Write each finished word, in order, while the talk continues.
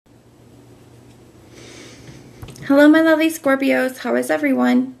Hello my lovely Scorpios, how is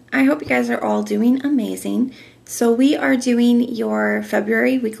everyone? I hope you guys are all doing amazing. So we are doing your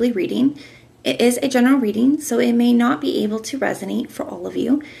February weekly reading. It is a general reading, so it may not be able to resonate for all of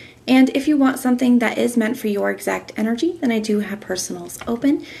you. And if you want something that is meant for your exact energy, then I do have personals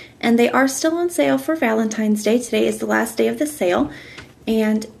open. And they are still on sale for Valentine's Day. Today is the last day of the sale.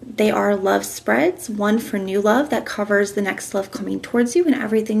 And they are love spreads, one for new love that covers the next love coming towards you and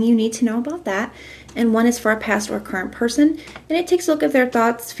everything you need to know about that. And one is for a past or current person, and it takes a look at their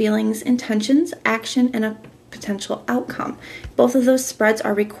thoughts, feelings, intentions, action, and a potential outcome. Both of those spreads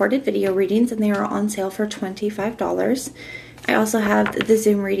are recorded video readings, and they are on sale for $25. I also have the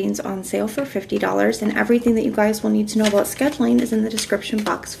Zoom readings on sale for $50, and everything that you guys will need to know about scheduling is in the description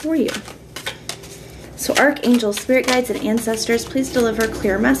box for you. So archangels, spirit guides, and ancestors, please deliver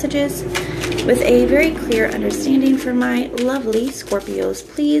clear messages with a very clear understanding for my lovely Scorpios.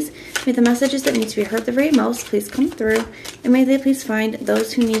 Please, may the messages that need to be heard the very most please come through, and may they please find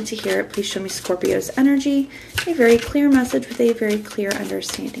those who need to hear it. Please show me Scorpio's energy, a very clear message with a very clear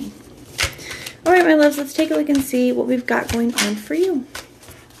understanding. All right, my loves, let's take a look and see what we've got going on for you.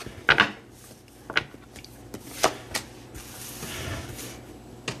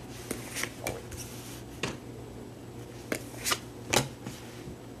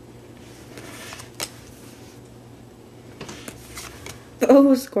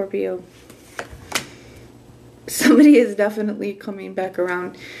 Oh, Scorpio. Somebody is definitely coming back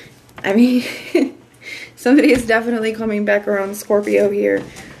around. I mean, somebody is definitely coming back around, Scorpio, here.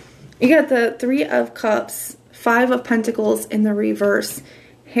 You got the Three of Cups, Five of Pentacles in the reverse,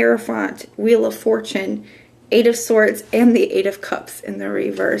 Hierophant, Wheel of Fortune, Eight of Swords, and the Eight of Cups in the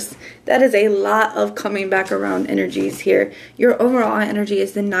reverse. That is a lot of coming back around energies here. Your overall energy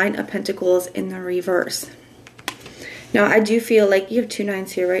is the Nine of Pentacles in the reverse. Now, I do feel like you have two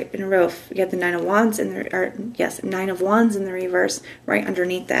nines here, right, in a row. You got the Nine of Wands in the, or yes, Nine of Wands in the reverse, right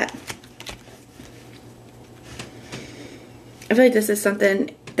underneath that. I feel like this is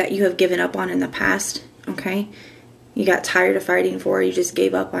something that you have given up on in the past, okay? You got tired of fighting for it. You just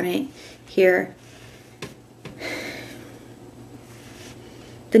gave up on it here.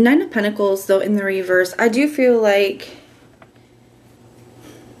 The Nine of Pentacles, though, in the reverse, I do feel like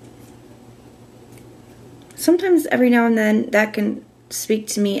sometimes every now and then that can speak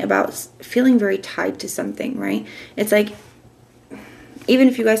to me about feeling very tied to something, right? It's like, even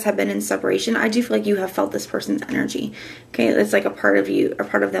if you guys have been in separation, I do feel like you have felt this person's energy. Okay, it's like a part of you, a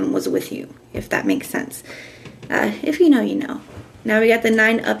part of them was with you, if that makes sense. If you know, you know. Now we got the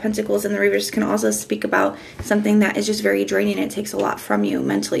Nine of Pentacles in the reverse. Can also speak about something that is just very draining. It takes a lot from you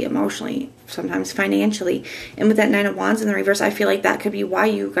mentally, emotionally, sometimes financially. And with that Nine of Wands in the reverse, I feel like that could be why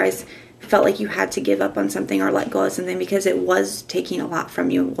you guys felt like you had to give up on something or let go of something, because it was taking a lot from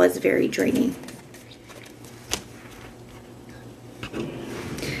you. It was very draining.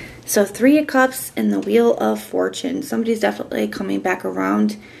 So Three of Cups and the Wheel of Fortune. Somebody's definitely coming back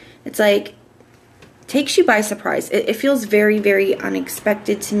around. It's like, takes you by surprise. It feels very, very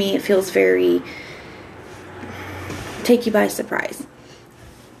unexpected to me. It feels very, take you by surprise.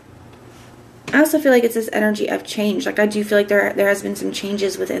 I also feel like it's this energy of change. Like, I do feel like there has been some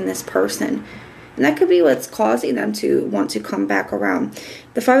changes within this person. And that could be what's causing them to want to come back around.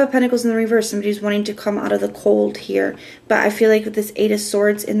 The Five of Pentacles in the reverse, somebody's wanting to come out of the cold here. But I feel like with this Eight of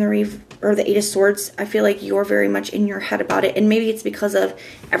Swords in the the Eight of Swords, I feel like you're very much in your head about it. And maybe it's because of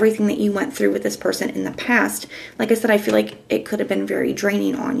everything that you went through with this person in the past. Like I said, I feel like it could have been very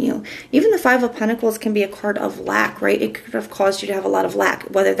draining on you. Even the Five of Pentacles can be a card of lack, right? It could have caused you to have a lot of lack,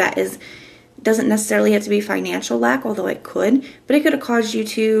 whether that is, doesn't necessarily have to be financial lack, although it could. But it could have caused you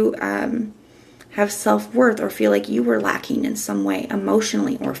to have self-worth or feel like you were lacking in some way,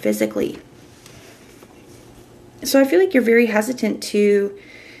 emotionally or physically. So I feel like you're very hesitant to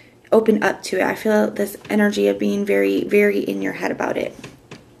open up to it. I feel this energy of being very, very in your head about it.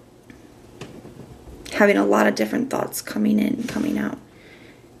 Having a lot of different thoughts coming in, coming out.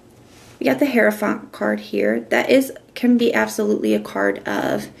 We got the Hierophant card here. That can be absolutely a card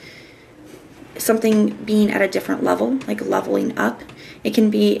of something being at a different level, like leveling up. It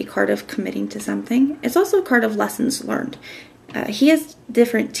can be a card of committing to something. It's also a card of lessons learned. He has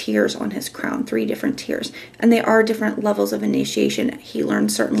different tiers on his crown, 3 different tiers, and they are different levels of initiation. He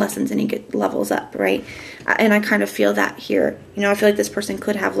learns certain lessons and he levels up, right? And I kind of feel that here. You know, I feel like this person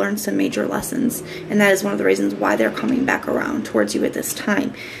could have learned some major lessons, and that is one of the reasons why they're coming back around towards you at this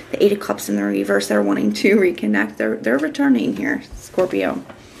time. The Eight of Cups in the reverse, they're wanting to reconnect. They're returning here, Scorpio.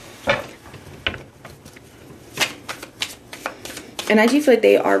 And I do feel like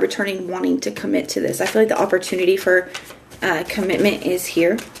they are returning wanting to commit to this. I feel like the opportunity for commitment is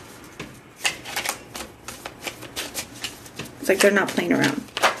here. It's like they're not playing around.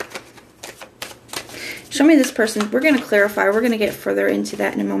 Show me this person. We're going to clarify. We're going to get further into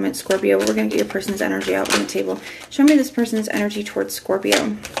that in a moment, Scorpio. We're going to get your person's energy out on the table. Show me this person's energy towards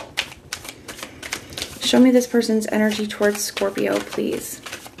Scorpio. Show me this person's energy towards Scorpio, please.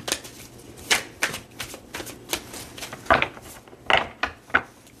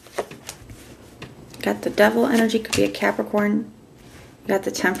 Got the Devil energy. Could be a Capricorn. Got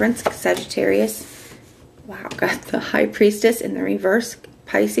the Temperance, Sagittarius. Wow. Got the High Priestess in the reverse,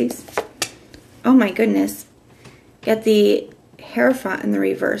 Pisces. Oh my goodness. Got the Hierophant in the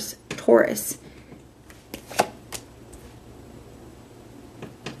reverse, Taurus.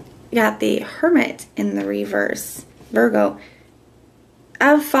 Got the Hermit in the reverse, Virgo.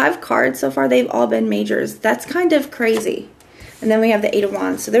 Out of 5 cards so far, they've all been majors. That's kind of crazy. And then we have the 8 of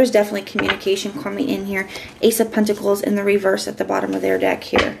Wands. So there's definitely communication coming in here. Ace of Pentacles in the reverse at the bottom of their deck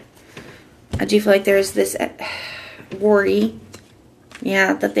here. I do feel like there's this worry.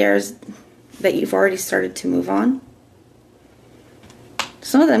 Yeah, that you've already started to move on.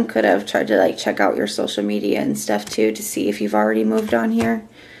 Some of them could have tried to like check out your social media and stuff too to see if you've already moved on here.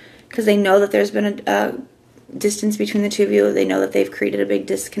 Because they know that there's been a distance between the two of you. They know that they've created a big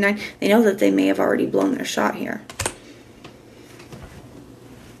disconnect. They know that they may have already blown their shot here.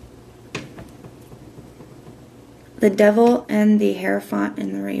 The Devil and the Hierophant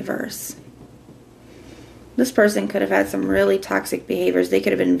in the reverse. This person could have had some really toxic behaviors. They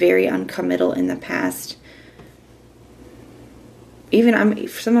could have been very uncommittal in the past. Even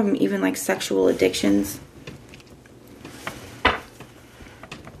some of them even like sexual addictions.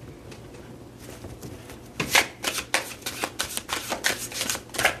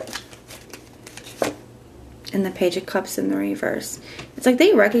 And the Page of Cups in the reverse. It's like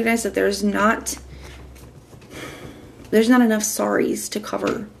they recognize that there's not enough sorries to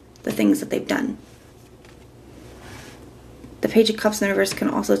cover the things that they've done. The Page of Cups in the reverse can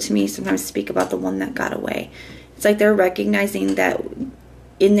also, to me, sometimes speak about the one that got away. It's like they're recognizing that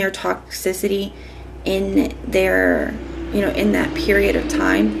in their toxicity, in their, in that period of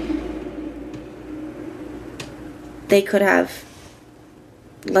time, they could have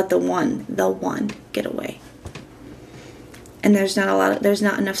let the one get away. And there's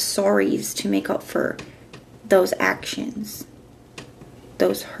not enough sorries to make up for those actions,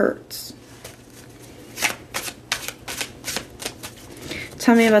 those hurts.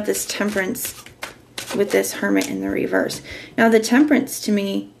 Tell me about this Temperance with this Hermit in the reverse. Now the Temperance to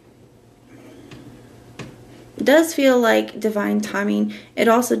me does feel like divine timing. It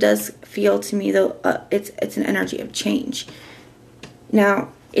also does feel to me though it's an energy of change. Now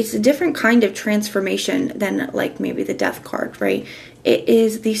it's a different kind of transformation than like maybe the Death card, right? It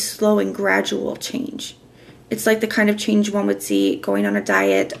is the slow and gradual change. It's like the kind of change one would see going on a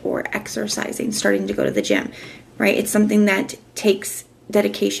diet or exercising, starting to go to the gym, right? It's something that takes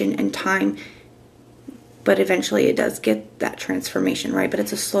dedication and time, but eventually it does get that transformation, right? But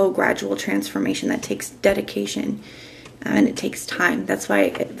it's a slow, gradual transformation that takes dedication and it takes time. That's why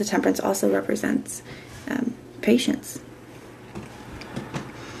the Temperance also represents patience.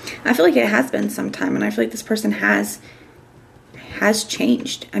 I feel like it has been some time, and I feel like this person has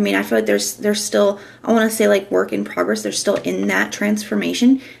changed. I mean, I feel like there's still, I want to say like work in progress. They're still in that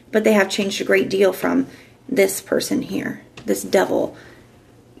transformation, but they have changed a great deal from this person here, this Devil,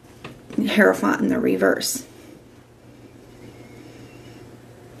 Hierophant in the reverse.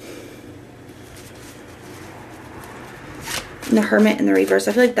 And the Hermit in the reverse.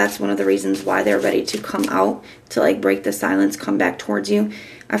 I feel like that's one of the reasons why they're ready to come out, to like break the silence, come back towards you.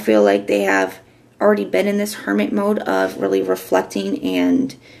 I feel like they have already been in this hermit mode of really reflecting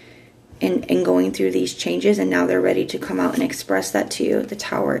and going through these changes, and now they're ready to come out and express that to you. The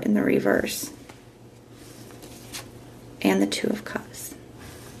Tower in the reverse. And the Two of Cups.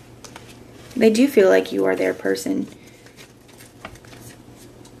 They do feel like you are their person.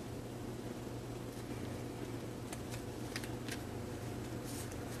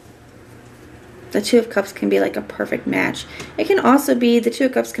 The Two of Cups can be like a perfect match. It can also be, the Two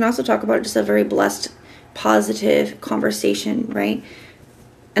of Cups can also talk about just a very blessed, positive conversation, right?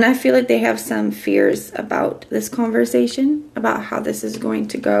 And I feel like they have some fears about this conversation, about how this is going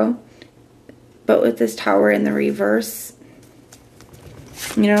to go. But with this Tower in the reverse,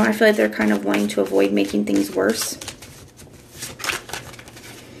 I feel like they're kind of wanting to avoid making things worse.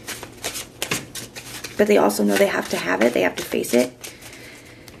 But they also know they have to have it. They have to face it.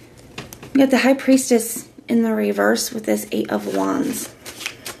 We got the High Priestess in the reverse with this 8 of Wands.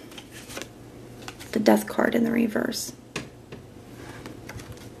 The Death card in the reverse.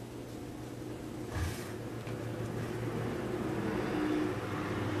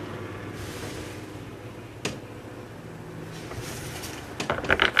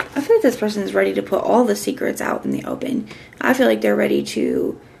 I feel like this person is ready to put all the secrets out in the open. I feel like they're ready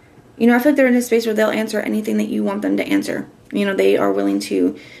to, I feel like they're in a space where they'll answer anything that you want them to answer. They are willing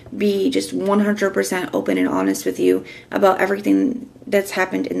to be just 100% open and honest with you about everything that's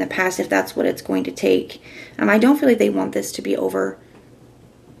happened in the past, if that's what it's going to take. I don't feel like they want this to be over.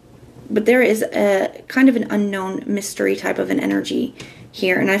 But there is a kind of an unknown mystery type of an energy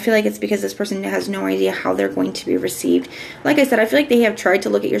here. And I feel like it's because this person has no idea how they're going to be received. Like I said, I feel like they have tried to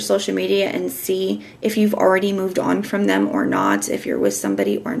look at your social media and see if you've already moved on from them or not, if you're with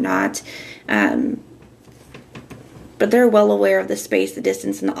somebody or not. But they're well aware of the space, the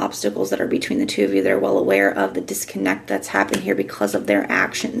distance, and the obstacles that are between the two of you. They're well aware of the disconnect that's happened here because of their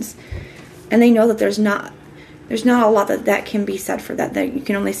actions. And they know that there's not a lot that can be said for that. That you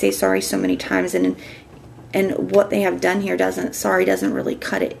can only say sorry so many times, and what they have done here doesn't really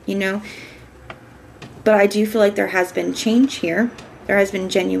cut it, But I do feel like there has been change here. There has been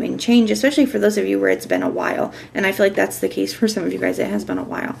genuine change, especially for those of you where it's been a while. And I feel like that's the case for some of you guys. It has been a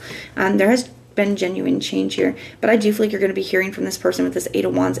while. There has been genuine change here, but I do feel like you're going to be hearing from this person with this Eight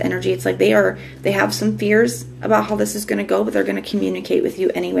of Wands energy. It's like they have some fears about how this is going to go, but they're going to communicate with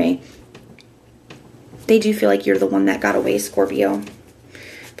you anyway. They do feel like you're the one that got away, Scorpio.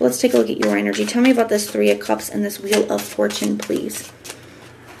 But let's take a look at your energy. Tell me about this Three of Cups and this Wheel of Fortune, please.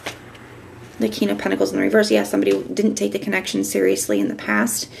 The King of Pentacles in the reverse. Yeah, somebody didn't take the connection seriously in the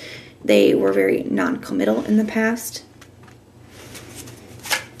past. They were very non-committal in the past.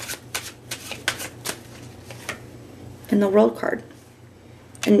 And the World card.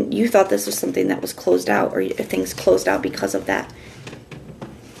 And you thought this was something that was closed out, or things closed out because of that.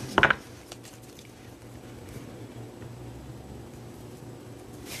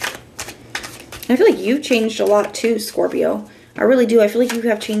 I feel like you've changed a lot too, Scorpio. I really do. I feel like you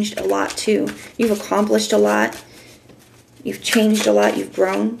have changed a lot too. You've accomplished a lot. You've changed a lot. You've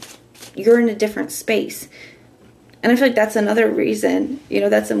grown. You're in a different space. And I feel like that's another reason,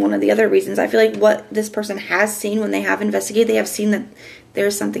 that's one of the other reasons. I feel like what this person has seen when they have investigated, they have seen that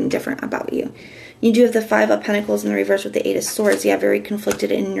there's something different about you. You do have the Five of Pentacles in the reverse with the Eight of Swords. Yeah, very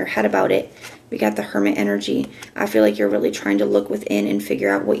conflicted in your head about it. We got the Hermit energy. I feel like you're really trying to look within and figure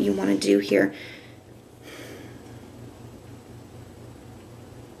out what you want to do here.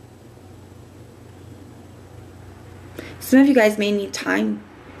 Some of you guys may need time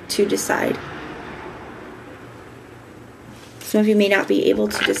to decide. Some of you may not be able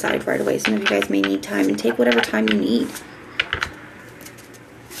to decide right away. Some of you guys may need time, and take whatever time you need.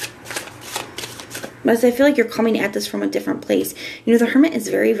 But I feel like you're coming at this from a different place. The Hermit is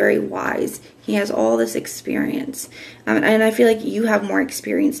very, very wise. He has all this experience. And I feel like you have more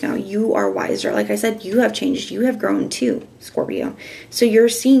experience now. You are wiser. Like I said, you have changed. You have grown too, Scorpio. So you're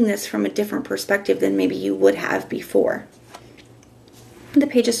seeing this from a different perspective than maybe you would have before. The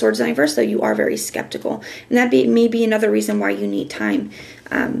Page of Swords in reverse, though, you are very skeptical. And that may be another reason why you need time.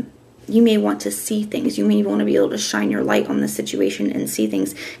 You may want to see things. You may want to be able to shine your light on the situation and see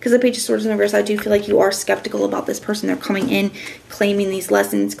things. Because the Page of Swords in reverse, I do feel like you are skeptical about this person. They're coming in, claiming these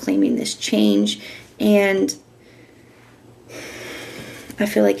lessons, claiming this change. And I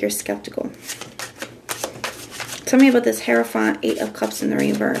feel like you're skeptical. Tell me about this Hierophant, Eight of Cups in the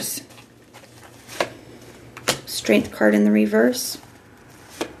reverse. Strength card in the reverse.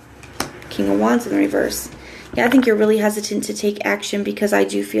 King of Wands in the reverse. Yeah, I think you're really hesitant to take action because I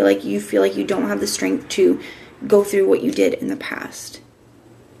do feel like you don't have the strength to go through what you did in the past.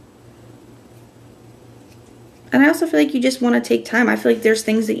 And I also feel like you just want to take time. I feel like there's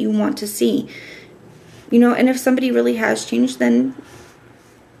things that you want to see. And if somebody really has changed, then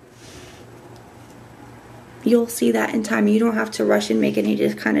you'll see that in time. You don't have to rush and make any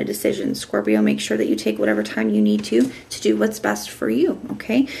kind of decisions, Scorpio. Make sure that you take whatever time you need to do what's best for you,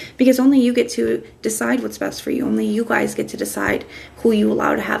 okay? Because only you get to decide what's best for you. Only you guys get to decide who you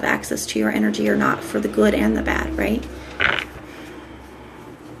allow to have access to your energy or not, for the good and the bad, right?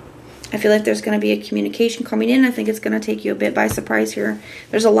 I feel like there's going to be a communication coming in. I think it's going to take you a bit by surprise here.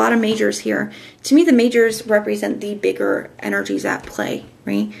 There's a lot of majors here. To me, the majors represent the bigger energies at play,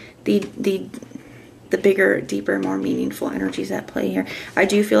 right? The bigger, deeper, more meaningful energies at play here. I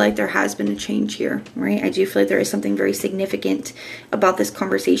do feel like there has been a change here, right? I do feel like there is something very significant about this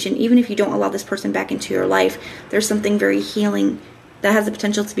conversation. Even if you don't allow this person back into your life, there's something very healing that has the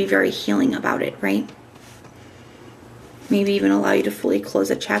potential to be very healing about it, right? Maybe even allow you to fully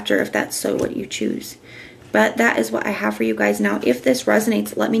close a chapter if that's so what you choose. But that is what I have for you guys now. If this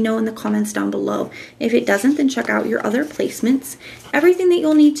resonates, let me know in the comments down below. If it doesn't, then check out your other placements. Everything that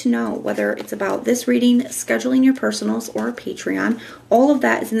you'll need to know, whether it's about this reading, scheduling your personals, or Patreon, all of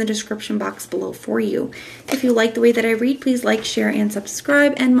that is in the description box below for you. If you like the way that I read, please like, share, and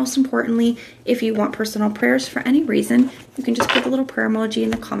subscribe. And most importantly, if you want personal prayers for any reason, you can just put the little prayer emoji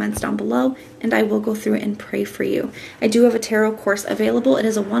in the comments down below, and I will go through and pray for you. I do have a tarot course available. It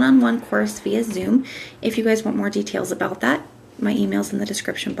is a one-on-one course via Zoom. If you guys want more details about that, my email's in the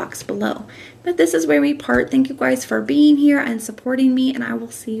description box below. But this is where we part. Thank you guys for being here and supporting me, and I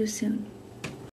will see you soon.